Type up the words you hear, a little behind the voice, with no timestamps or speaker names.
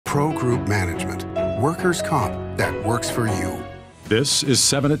Pro Group Management. Workers' comp that works for you. This is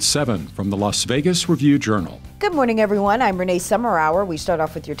 7 at 7 from the Las Vegas Review-Journal. Good morning, everyone. I'm Renee Summerhour. We start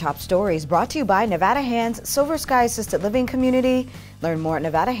off with your top stories brought to you by Nevada Hand's Silver Sky Assisted Living Community. Learn more at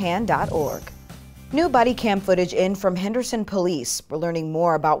nevadahand.org. New body cam footage in from Henderson police. We're learning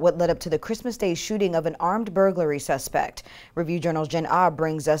more about what led up to the Christmas Day shooting of an armed burglary suspect. Review-Journal's Jen Ah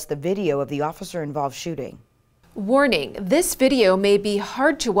brings us the video of the officer-involved shooting. Warning, this video may be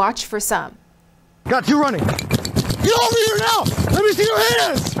hard to watch for some. Got two running. Get over here now! Let me see your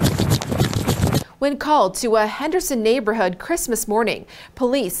hands! When called to a Henderson neighborhood Christmas morning,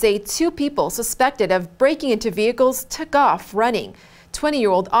 police say two people suspected of breaking into vehicles took off running.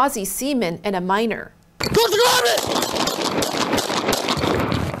 20-year-old Aussie seaman and a minor. Towards the garbage!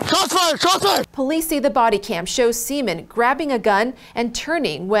 Shots fired! Shots fired! Police say the body cam shows seaman grabbing a gun and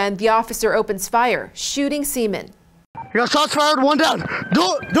turning when the officer opens fire, shooting seaman. You got shots fired, one down.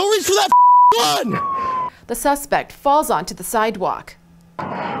 Don't reach for that gun! The suspect falls onto the sidewalk.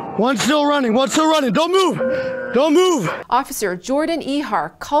 One still running, one still running. Don't move! Don't move! Officer Jordan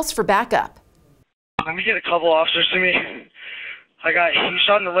Ehar calls for backup. Let me get a couple officers to me. He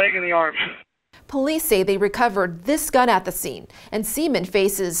shot in the leg and the arm. Police say they recovered this gun at the scene, and seaman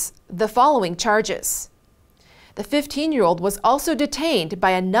faces the following charges. The 15-year-old was also detained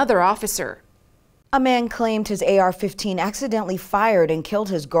by another officer. A man claimed his AR-15 accidentally fired and killed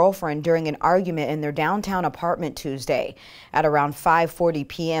his girlfriend during an argument in their downtown apartment Tuesday. At around 5:40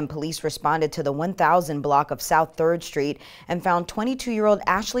 p.m., police responded to the 1000 block of South 3rd Street and found 22-year-old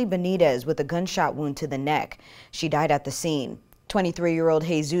Ashley Benitez with a gunshot wound to the neck. She died at the scene. 23-year-old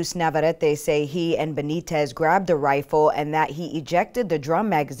Jesus Navarrete say he and Benitez grabbed the rifle and that he ejected the drum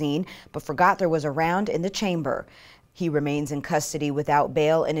magazine but forgot there was a round in the chamber. He remains in custody without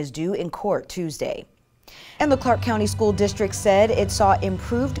bail and is due in court Tuesday. And the Clark County School District said it saw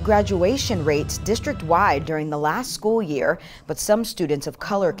improved graduation rates district-wide during the last school year, but some students of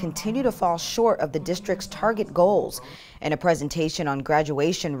color continue to fall short of the district's target goals. In a presentation on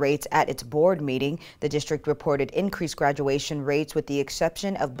graduation rates at its board meeting, the district reported increased graduation rates with the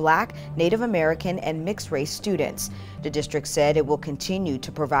exception of Black, Native American, and mixed-race students. The district said it will continue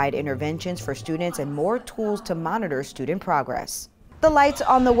to provide interventions for students and more tools to monitor student progress. The lights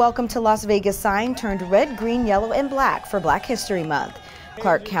on the Welcome to Las Vegas sign turned red, green, yellow, and black for Black History Month.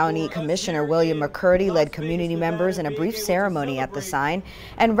 Clark County Commissioner William McCurdy led community members in a brief ceremony at the sign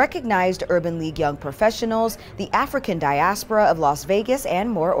and recognized Urban League Young Professionals, the African Diaspora of Las Vegas, and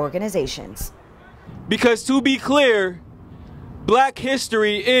more organizations. Because to be clear, Black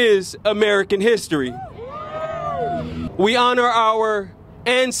history is American history. We honor our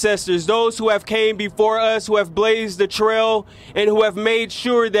ancestors, those who have came before us, who have blazed the trail, and who have made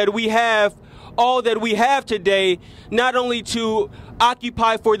sure that we have all that we have today, not only to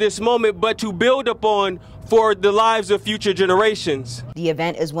occupy for this moment, but to build upon for the lives of future generations. The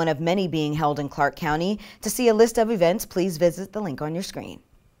event is one of many being held in Clark County. To see a list of events, please visit the link on your screen.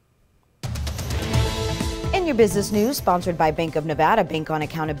 In your business news, sponsored by Bank of Nevada, Bank on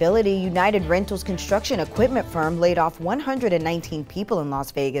Accountability, United Rentals construction equipment firm laid off 119 people in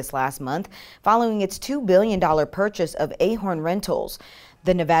Las Vegas last month following its $2 billion purchase of Ahorn Rentals.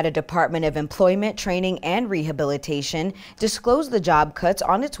 The Nevada Department of Employment, Training, and Rehabilitation disclosed the job cuts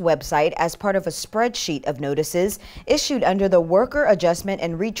on its website as part of a spreadsheet of notices issued under the Worker Adjustment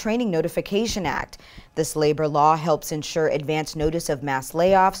and Retraining Notification Act. This labor law helps ensure advance notice of mass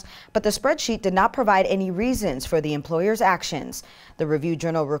layoffs, but the spreadsheet did not provide any reasons for the employer's actions. The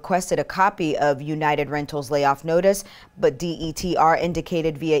Review-Journal requested a copy of United Rentals layoff notice, but DETR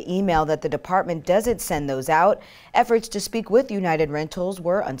indicated via email that the department doesn't send those out. Efforts to speak with United Rentals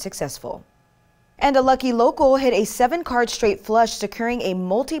were unsuccessful. And a lucky local hit a 7-card straight flush, securing a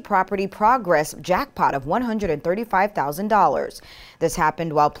multi-property progress jackpot of $135,000. This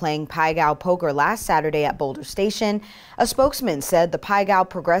happened while playing Pai Gow poker last Saturday at Boulder Station. A spokesman said the Pai Gow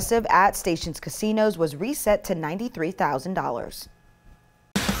progressive at Station's casinos was reset to $93,000.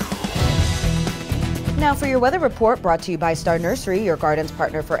 Now for your weather report, brought to you by Star Nursery, your garden's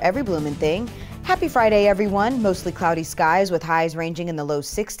partner for every blooming thing. Happy Friday, everyone. Mostly cloudy skies with highs ranging in the low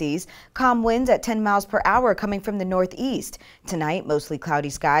 60s. Calm winds at 10 miles per hour coming from the northeast. Tonight, mostly cloudy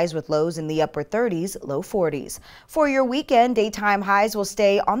skies with lows in the upper 30s, low 40s. For your weekend, daytime highs will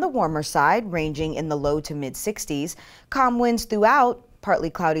stay on the warmer side, ranging in the low to mid 60s. Calm winds throughout. Partly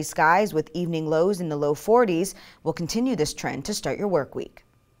cloudy skies with evening lows in the low 40s. We'll continue this trend to start your work week.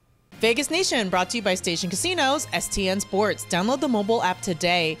 Vegas Nation brought to you by Station Casinos, STN Sports. Download the mobile app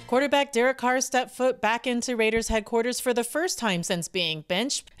today. Quarterback Derek Carr stepped foot back into Raiders headquarters for the first time since being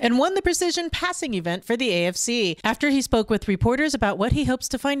benched and won the precision passing event for the AFC after he spoke with reporters about what he hopes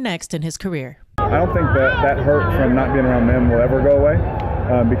to find next in his career. I don't think that hurt from not being around them will ever go away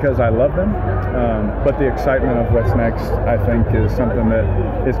because I love them. But the excitement of what's next, I think, is something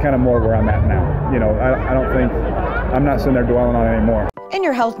that is kind of more where I'm at now. You know, I don't think, I'm not sitting there dwelling on it anymore. In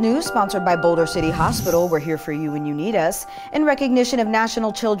your health news, sponsored by Boulder City Hospital, we're here for you when you need us. In recognition of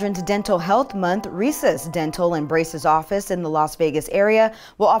National Children's Dental Health Month, Rhesus Dental and Braces office in the Las Vegas area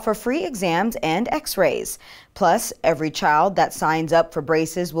will offer free exams and x-rays. Plus, every child that signs up for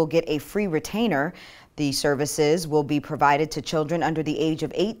braces will get a free retainer. The services will be provided to children under the age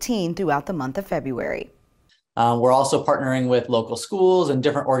of 18 throughout the month of February. We're also partnering with local schools and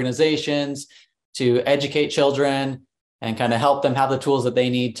different organizations to educate children and kind of help them have the tools that they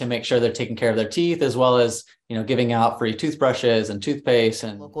need to make sure they're taking care of their teeth, as well as, you know, giving out free toothbrushes and toothpaste.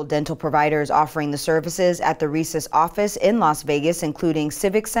 And local dental providers offering the services at the Rhesus office in Las Vegas, including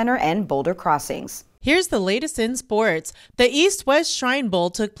Civic Center and Boulder Crossings. Here's the latest in sports. The East-West Shrine Bowl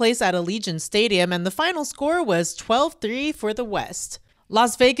took place at Allegiant Stadium, and the final score was 12-3 for the West.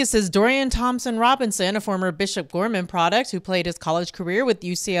 Las Vegas's Dorian Thompson-Robinson, a former Bishop Gorman product who played his college career with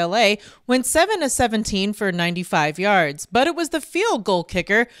UCLA, went 7-of-17 for 95 yards. But it was the field goal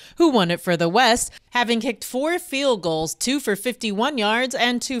kicker who won it for the West, having kicked 4 field goals, 2 for 51 yards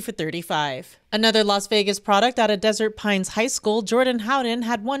and 2 for 35. Another Las Vegas product out of Desert Pines High School, Jordan Howden,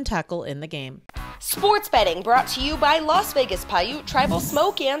 had 1 tackle in the game. Sports betting brought to you by Las Vegas Paiute Tribal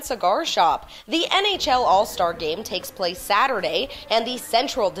Smoke and Cigar Shop. The NHL All-Star Game takes place Saturday, and the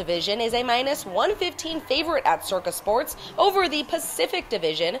Central Division is a -115 favorite at Circa Sports over the Pacific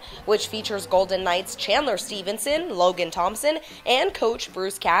Division, which features Golden Knights Chandler Stevenson, Logan Thompson, and coach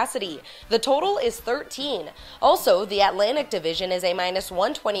Bruce Cassidy. The total is 13. Also, the Atlantic Division is a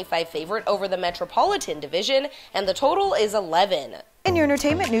 -125 favorite over the Metropolitan Division, and the total is 11. In your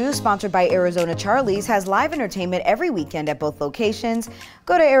entertainment news, sponsored by Arizona Charlie's, has live entertainment every weekend at both locations.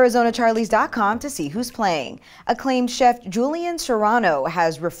 Go to ArizonaCharlies.com to see who's playing. Acclaimed chef Julian Serrano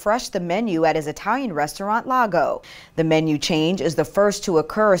has refreshed the menu at his Italian restaurant Lago. The menu change is the first to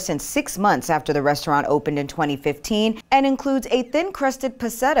occur since 6 months after the restaurant opened in 2015 and includes a thin-crusted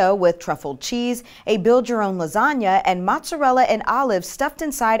passetta with truffled cheese, a build-your-own lasagna, and mozzarella and olives stuffed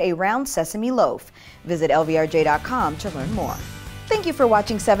inside a round sesame loaf. Visit LVRJ.com to learn more. Thank you for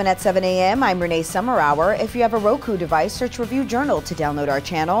watching 7 at 7 a.m. I'm Renee Summerhour. If you have a Roku device, search Review Journal to download our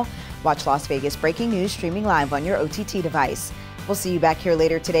channel. Watch Las Vegas breaking news streaming live on your OTT device. We'll see you back here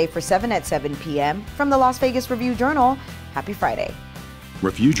later today for 7 at 7 p.m. From the Las Vegas Review Journal. Happy Friday.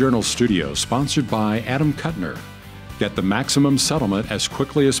 Review Journal Studio, sponsored by Adam Kuttner. Get the maximum settlement as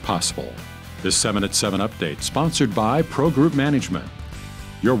quickly as possible. This 7 at 7 update, sponsored by Pro Group Management.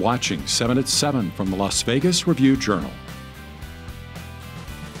 You're watching 7 at 7 from the Las Vegas Review Journal.